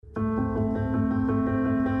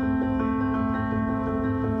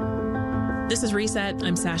This is Reset.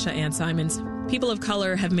 I'm Sasha Ann Simons. People of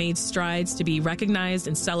color have made strides to be recognized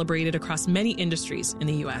and celebrated across many industries in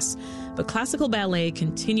the U.S., but classical ballet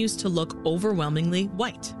continues to look overwhelmingly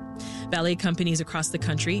white. Ballet companies across the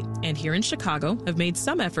country and here in Chicago have made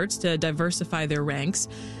some efforts to diversify their ranks,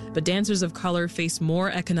 but dancers of color face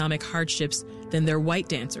more economic hardships than their white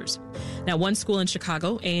dancers. Now, one school in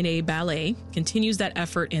Chicago, A&A Ballet, continues that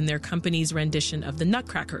effort in their company's rendition of the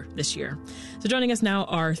Nutcracker this year. So joining us now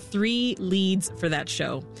are three leads for that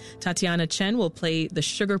show. Tatiana Chen will play the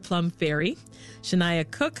Sugar Plum Fairy. Shania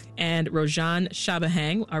Cook and Rojan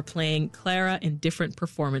Shabahang are playing Clara in different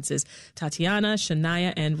performances. Tatiana,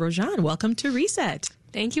 Shania, and Rojan, welcome to Reset.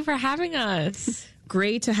 Thank you for having us.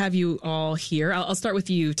 Great to have you all here. I'll start with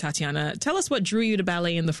you, Tatiana. Tell us what drew you to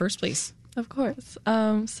ballet in the first place. Of course.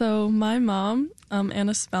 So my mom,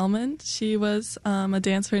 Anna Spellman, she was a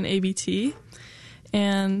dancer in ABT,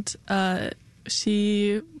 and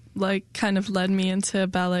she kind of led me into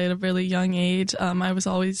ballet at a really young age. I was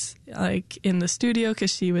always in the studio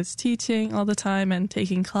because she was teaching all the time and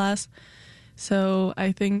taking class. So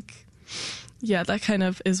I think, that kind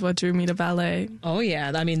of is what drew me to ballet. Oh,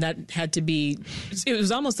 yeah. I mean, that had to be, it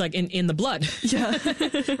was almost like in the blood. Yeah.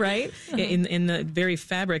 Right? In the very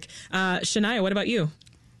fabric. Shania, what about you?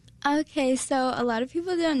 Okay, so a lot of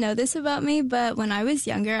people don't know this about me, but when I was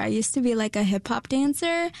younger, I used to be like a hip-hop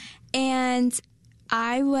dancer, and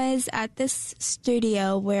I was at this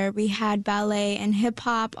studio where we had ballet and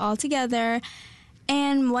hip-hop all together,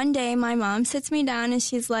 and one day my mom sits me down and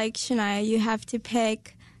she's like, Shania, you have to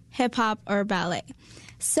pick hip-hop or ballet.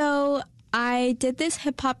 So I did this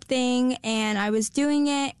hip-hop thing, and I was doing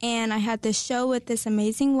it, and I had this show with this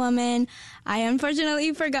amazing woman. I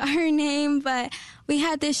unfortunately forgot her name, but we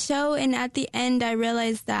had this show, and at the end I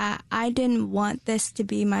realized that I didn't want this to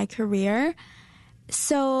be my career.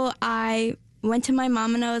 So I went to my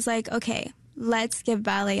mom and I was like, okay, let's give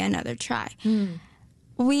ballet another try.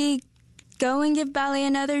 We go and give ballet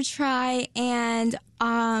another try, and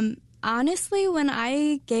honestly, when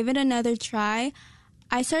I gave it another try,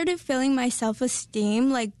 I started feeling my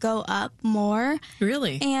self-esteem go up more.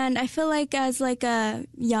 Really? And I feel like as a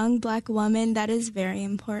young black woman, that is very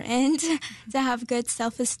important to have good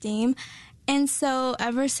self-esteem. And so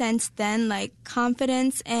ever since then,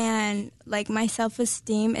 confidence and my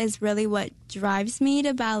self-esteem is really what drives me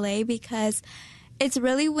to ballet, because it's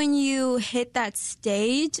really when you hit that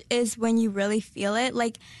stage is when you really feel it.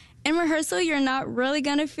 In rehearsal, you're not really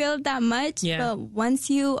going to feel it that much, but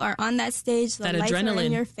once you are on that stage, the lights are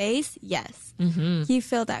in your face, yes, you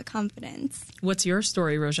feel that confidence. What's your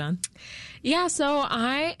story, Rojan? Yeah, so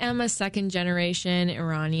I am a second-generation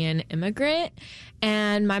Iranian immigrant,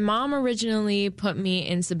 and my mom originally put me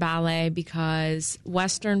into ballet because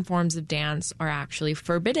Western forms of dance are actually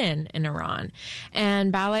forbidden in Iran.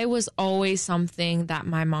 And ballet was always something that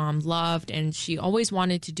my mom loved, and she always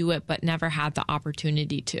wanted to do it but never had the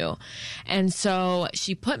opportunity to. And so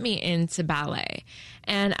she put me into ballet.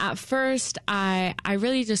 And at first, I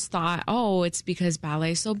really just thought, oh, it's because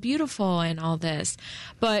ballet is so beautiful and all this.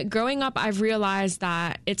 But growing up, I've realized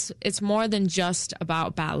that it's more than just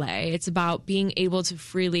about ballet. It's about being able to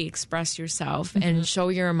freely express yourself and show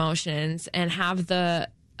your emotions and have the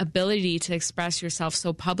ability to express yourself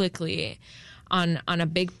so publicly on a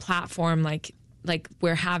big platform like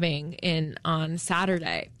we're having on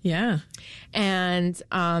Saturday. Yeah. And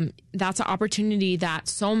that's an opportunity that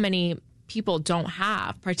so many people don't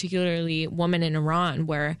have, particularly women in Iran,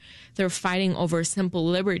 where they're fighting over simple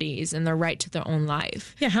liberties and their right to their own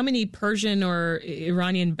life. Yeah, how many Persian or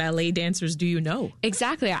Iranian ballet dancers do you know?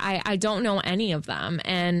 Exactly. I don't know any of them.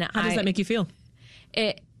 And how does that make you feel?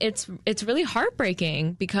 It's really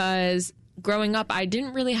heartbreaking because growing up, I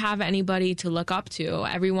didn't really have anybody to look up to.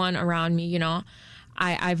 Everyone around me,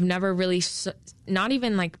 I've never really, not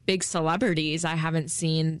even big celebrities I haven't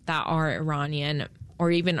seen that are Iranian or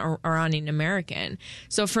even Iranian American.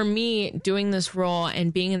 So for me, doing this role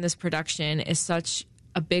and being in this production is such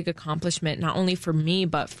a big accomplishment, not only for me,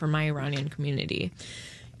 but for my Iranian community.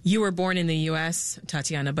 You were born in the U.S.,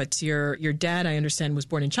 Tatiana, but your dad, I understand, was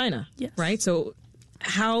born in China, yes. Right? So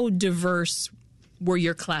how diverse were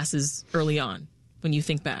your classes early on when you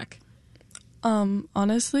think back?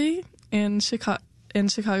 Honestly, in Chicago,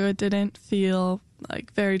 it didn't feel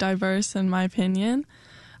very diverse, in my opinion.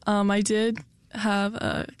 I did have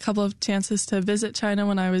a couple of chances to visit China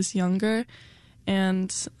when I was younger, and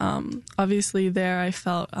obviously there I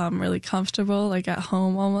felt really comfortable, at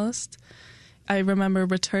home almost. I remember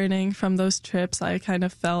returning from those trips, I kind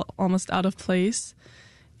of felt almost out of place,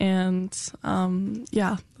 and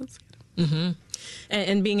that's good.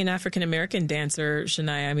 And being an African-American dancer,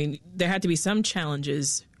 Shania, I mean, there had to be some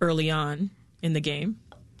challenges early on in the game?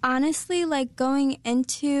 Honestly, like going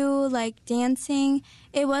into like dancing,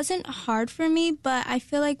 it wasn't hard for me, but I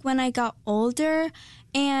feel like when I got older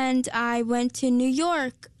and I went to New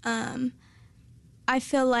York, I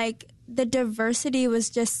feel like the diversity was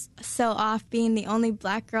just so off, being the only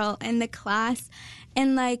black girl in the class.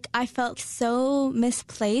 And like I felt so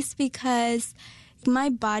misplaced because my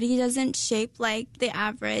body doesn't shape like the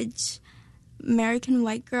average American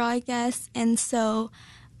white girl, I guess. And so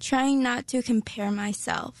trying not to compare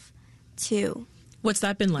myself to what's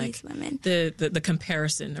that been like? These women. The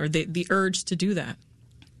comparison or the urge to do that.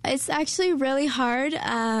 It's actually really hard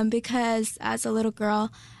because as a little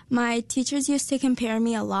girl, my teachers used to compare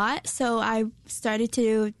me a lot. So I started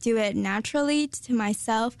to do it naturally to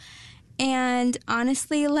myself. And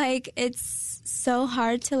honestly, like it's so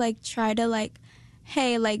hard to like try to like,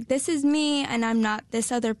 hey, like this is me and I'm not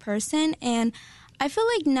this other person. And I feel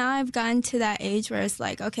like now I've gotten to that age where it's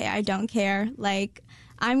like, okay, I don't care. Like,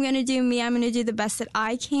 I'm going to do me. I'm going to do the best that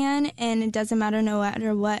I can. And it doesn't matter no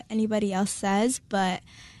matter what anybody else says. But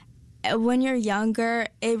when you're younger,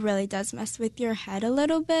 it really does mess with your head a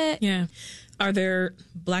little bit. Yeah. Are there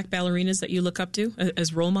black ballerinas that you look up to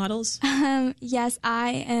as role models? Yes, I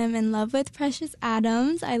am in love with Precious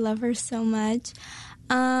Adams. I love her so much.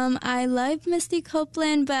 I love Misty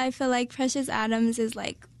Copeland, but I feel like Precious Adams is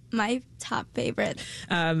like my top favorite.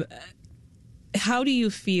 How do you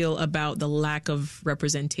feel about the lack of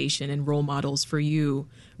representation and role models for you,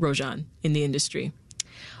 Rojan, in the industry?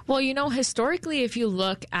 Well, you know, historically, if you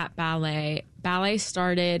look at ballet, ballet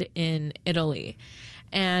started in Italy.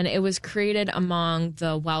 And it was created among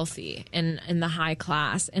the wealthy and in the high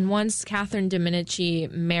class. And once Catherine de' Medici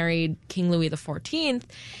married King Louis XIV,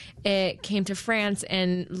 it came to France,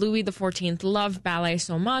 and Louis XIV loved ballet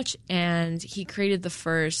so much, and he created the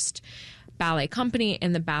first ballet company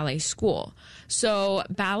and the ballet school. So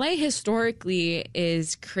ballet historically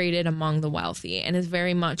is created among the wealthy and is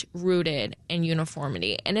very much rooted in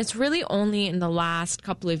uniformity. And it's really only in the last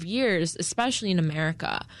couple of years, especially in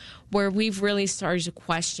America, where we've really started to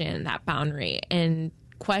question that boundary and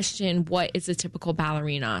question what is a typical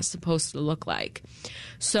ballerina supposed to look like.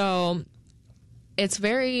 So it's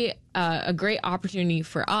very a great opportunity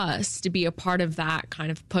for us to be a part of that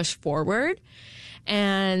kind of push forward.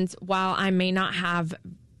 And while I may not have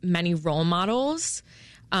many role models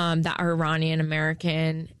that are Iranian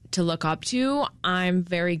American to look up to, I'm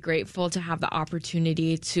very grateful to have the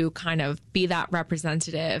opportunity to kind of be that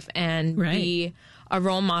representative and be a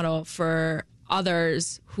role model for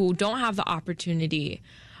others who don't have the opportunity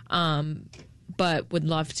but would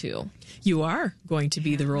love to. You are going to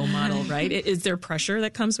be the role model, right? Is there pressure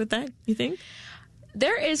that comes with that, you think?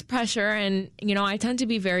 There is pressure, and, you know, I tend to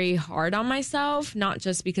be very hard on myself, not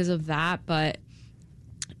just because of that, but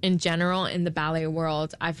in general in the ballet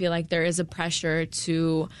world. I feel like there is a pressure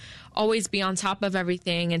to always be on top of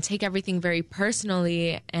everything and take everything very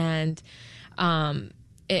personally, and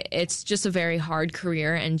it's just a very hard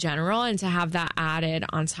career in general, and to have that added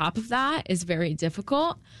on top of that is very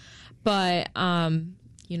difficult. But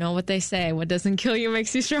you know what they say, what doesn't kill you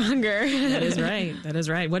makes you stronger. That is right. That is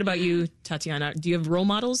right. What about you, Tatiana? Do you have role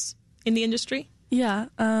models in the industry? Yeah.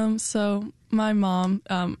 So my mom,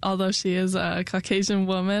 although she is a Caucasian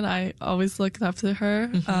woman, I always looked up to her.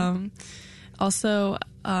 Mm-hmm. Also,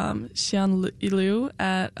 Xian Liu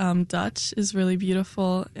at Dutch is really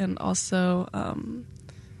beautiful. And also, I'm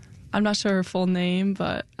not sure her full name,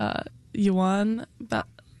 but Yuan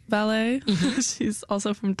Ballet. Mm-hmm. She's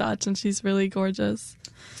also from Dutch, and she's really gorgeous.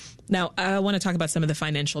 Now, I want to talk about some of the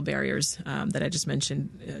financial barriers that I just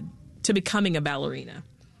mentioned to becoming a ballerina.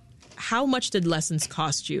 How much did lessons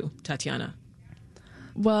cost you, Tatiana?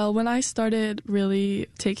 Well, when I started really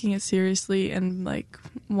taking it seriously and like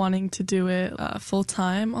wanting to do it full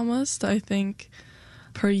time almost, I think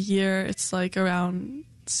per year it's like around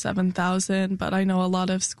 7,000, but I know a lot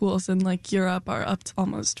of schools in like Europe are up to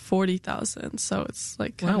almost 40,000. So it's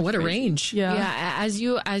like wow, what a range! Yeah. As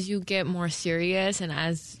you get more serious and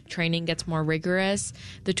as training gets more rigorous,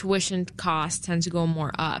 the tuition costs tend to go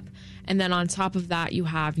more up. And then on top of that, you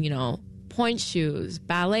have point shoes,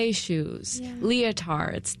 ballet shoes,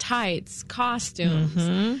 leotards, tights, costumes.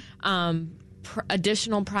 Mm-hmm.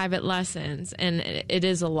 Additional private lessons, and it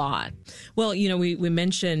is a lot. Well, we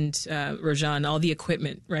mentioned, Rojan, all the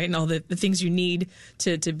equipment, right, and all the things you need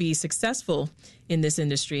to be successful in this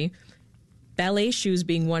industry. Ballet shoes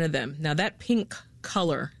being one of them. Now, that pink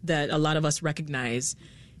color that a lot of us recognize,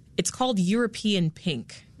 it's called European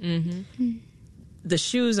pink. Mm-hmm. The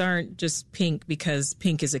shoes aren't just pink because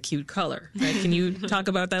pink is a cute color, right? Can you talk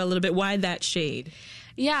about that a little bit? Why that shade?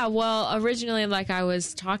 Yeah, well, originally, like I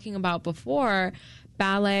was talking about before,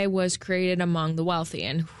 ballet was created among the wealthy.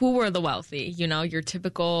 And who were the wealthy? You know, your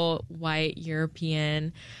typical white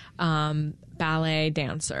European ballet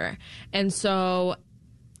dancer. And so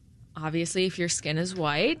obviously if your skin is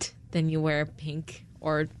white, then you wear pink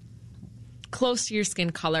or close to your skin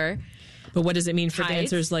color. But what does it mean for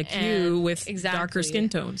dancers like you with darker skin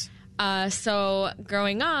tones? So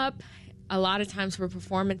growing up, a lot of times for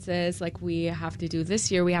performances, like we have to do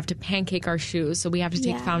this year, we have to pancake our shoes. So we have to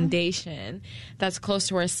take foundation that's close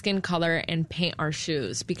to our skin color and paint our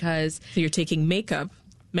shoes because... So you're taking makeup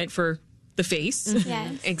meant for the face,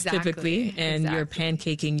 typically, and you're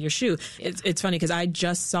pancaking your shoe. It's funny because I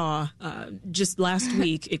just saw, just last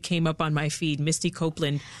week, it came up on my feed, Misty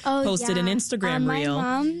Copeland posted an Instagram reel. My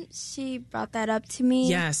mom, she brought that up to me.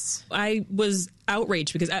 Yes. I was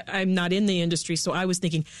outraged because I'm not in the industry, so I was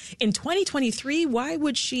thinking, in 2023, why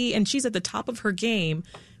would she, and she's at the top of her game,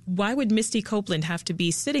 why would Misty Copeland have to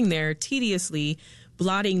be sitting there tediously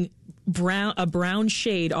blotting a brown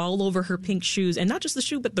shade all over her pink shoes, and not just the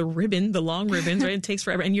shoe, but the ribbon, the long ribbons, right? It takes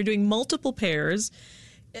forever. And you're doing multiple pairs.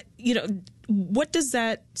 You know, what does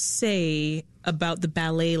that say about the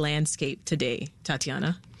ballet landscape today,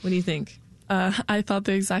 Tatiana? What do you think? I thought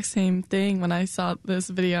the exact same thing when I saw this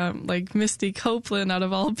video. Like, Misty Copeland, out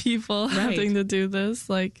of all people, having to do this.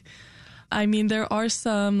 Like, I mean, there are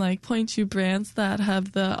some, like, point shoe brands that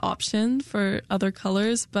have the option for other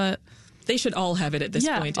colors, but... They should all have it at this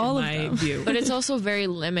point, in my view. But it's also very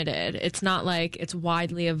limited. It's not like it's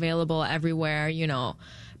widely available everywhere. You know,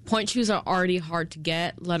 point shoes are already hard to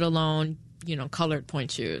get, let alone, you know, colored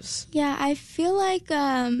point shoes. Yeah, I feel like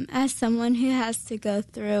as someone who has to go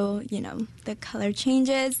through, you know, the color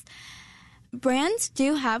changes, brands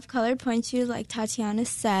do have colored point shoes, like Tatiana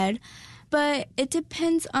said. But it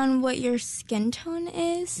depends on what your skin tone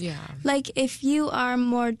is. Yeah. Like, if you are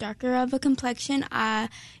more darker of a complexion,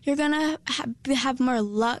 you're going to have more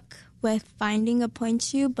luck with finding a point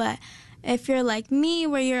shoe. But if you're like me,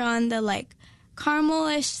 where you're on the, like,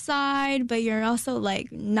 caramelish side, but you're also, like,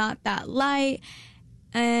 not that light,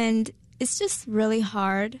 and it's just really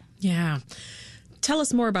hard. Yeah. Tell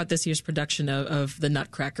us more about this year's production of The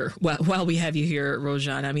Nutcracker while we have you here,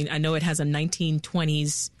 Rojan. I mean, I know it has a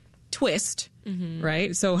 1920s twist,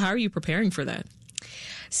 right? So how are you preparing for that?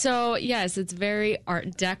 So, yes, it's very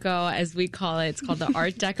Art Deco, as we call it. It's called the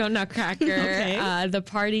Art Deco Nutcracker. The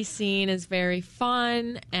party scene is very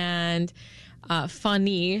fun and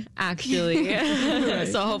funny, actually.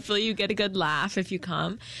 So hopefully you get a good laugh if you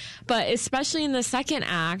come. But especially in the second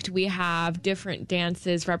act, we have different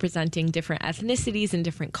dances representing different ethnicities and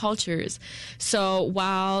different cultures. So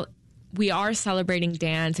while we are celebrating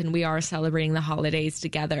dance and we are celebrating the holidays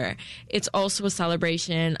together, it's also a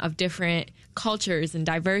celebration of different cultures and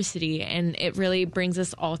diversity, and it really brings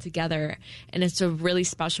us all together. And it's a really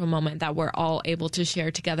special moment that we're all able to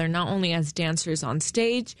share together, not only as dancers on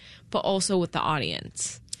stage, but also with the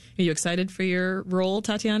audience. Are you excited for your role,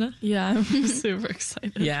 Tatiana? Yeah, I'm super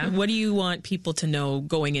excited. Yeah. What do you want people to know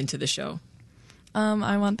going into the show?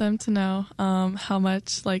 I want them to know how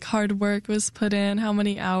much like hard work was put in, how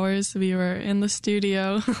many hours we were in the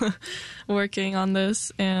studio working on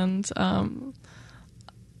this, and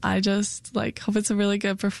I just like hope it's a really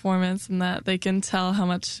good performance and that they can tell how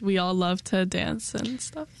much we all love to dance and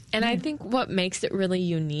stuff. And I think what makes it really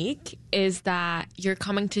unique is that you're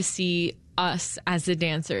coming to see us as the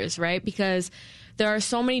dancers, right? Because there are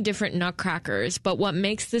so many different nutcrackers, but what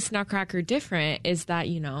makes this nutcracker different is that,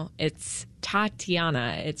 you know, it's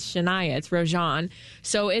Tatiana, it's Shania, it's Rojan.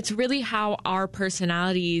 So it's really how our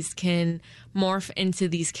personalities can morph into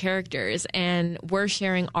these characters, and we're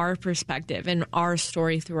sharing our perspective and our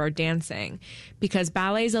story through our dancing, because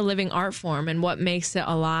ballet is a living art form, and what makes it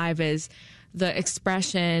alive is the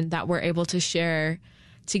expression that we're able to share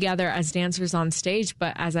together as dancers on stage,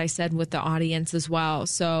 but as I said, with the audience as well.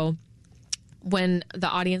 So when the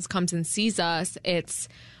audience comes and sees us, it's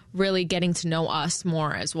really getting to know us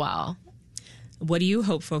more as well. What do you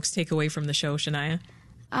hope folks take away from the show, Shania?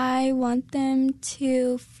 I want them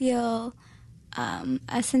to feel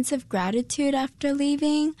a sense of gratitude after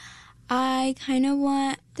leaving. I kind of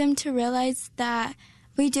want them to realize that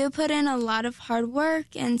we do put in a lot of hard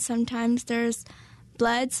work, and sometimes there's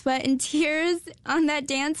blood, sweat, and tears on that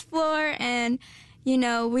dance floor, and, you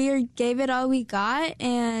know, we gave it all we got,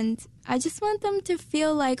 and I just want them to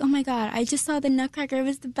feel like, oh my God, I just saw the Nutcracker. It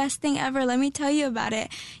was the best thing ever. Let me tell you about it.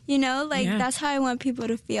 You know, like that's how I want people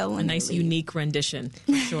to feel when a nice, unique rendition.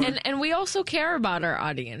 For sure. And we also care about our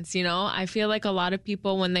audience. You know, I feel like a lot of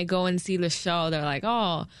people, when they go and see the show, they're like,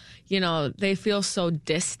 oh, you know, they feel so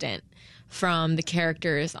distant from the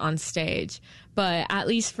characters on stage. But at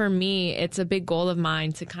least for me, it's a big goal of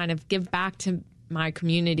mine to kind of give back to my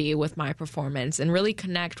community with my performance and really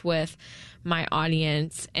connect with my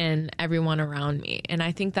audience and everyone around me. And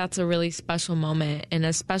I think that's a really special moment and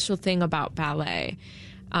a special thing about ballet.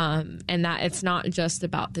 And that it's not just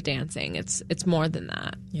about the dancing. It's more than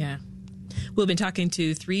that. Yeah. We've been talking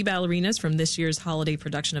to 3 ballerinas from this year's holiday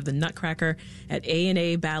production of the Nutcracker at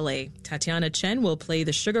A&A Ballet. Tatiana Chen will play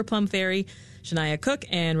the Sugar Plum Fairy. Shania Cook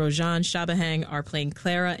and Rojan Shabahang are playing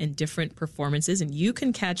Clara in different performances, and you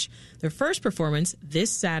can catch their first performance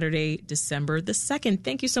this Saturday, December the 2nd.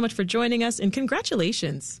 Thank you so much for joining us, and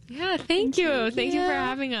congratulations. Yeah, thank you. Thank you for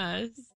having us.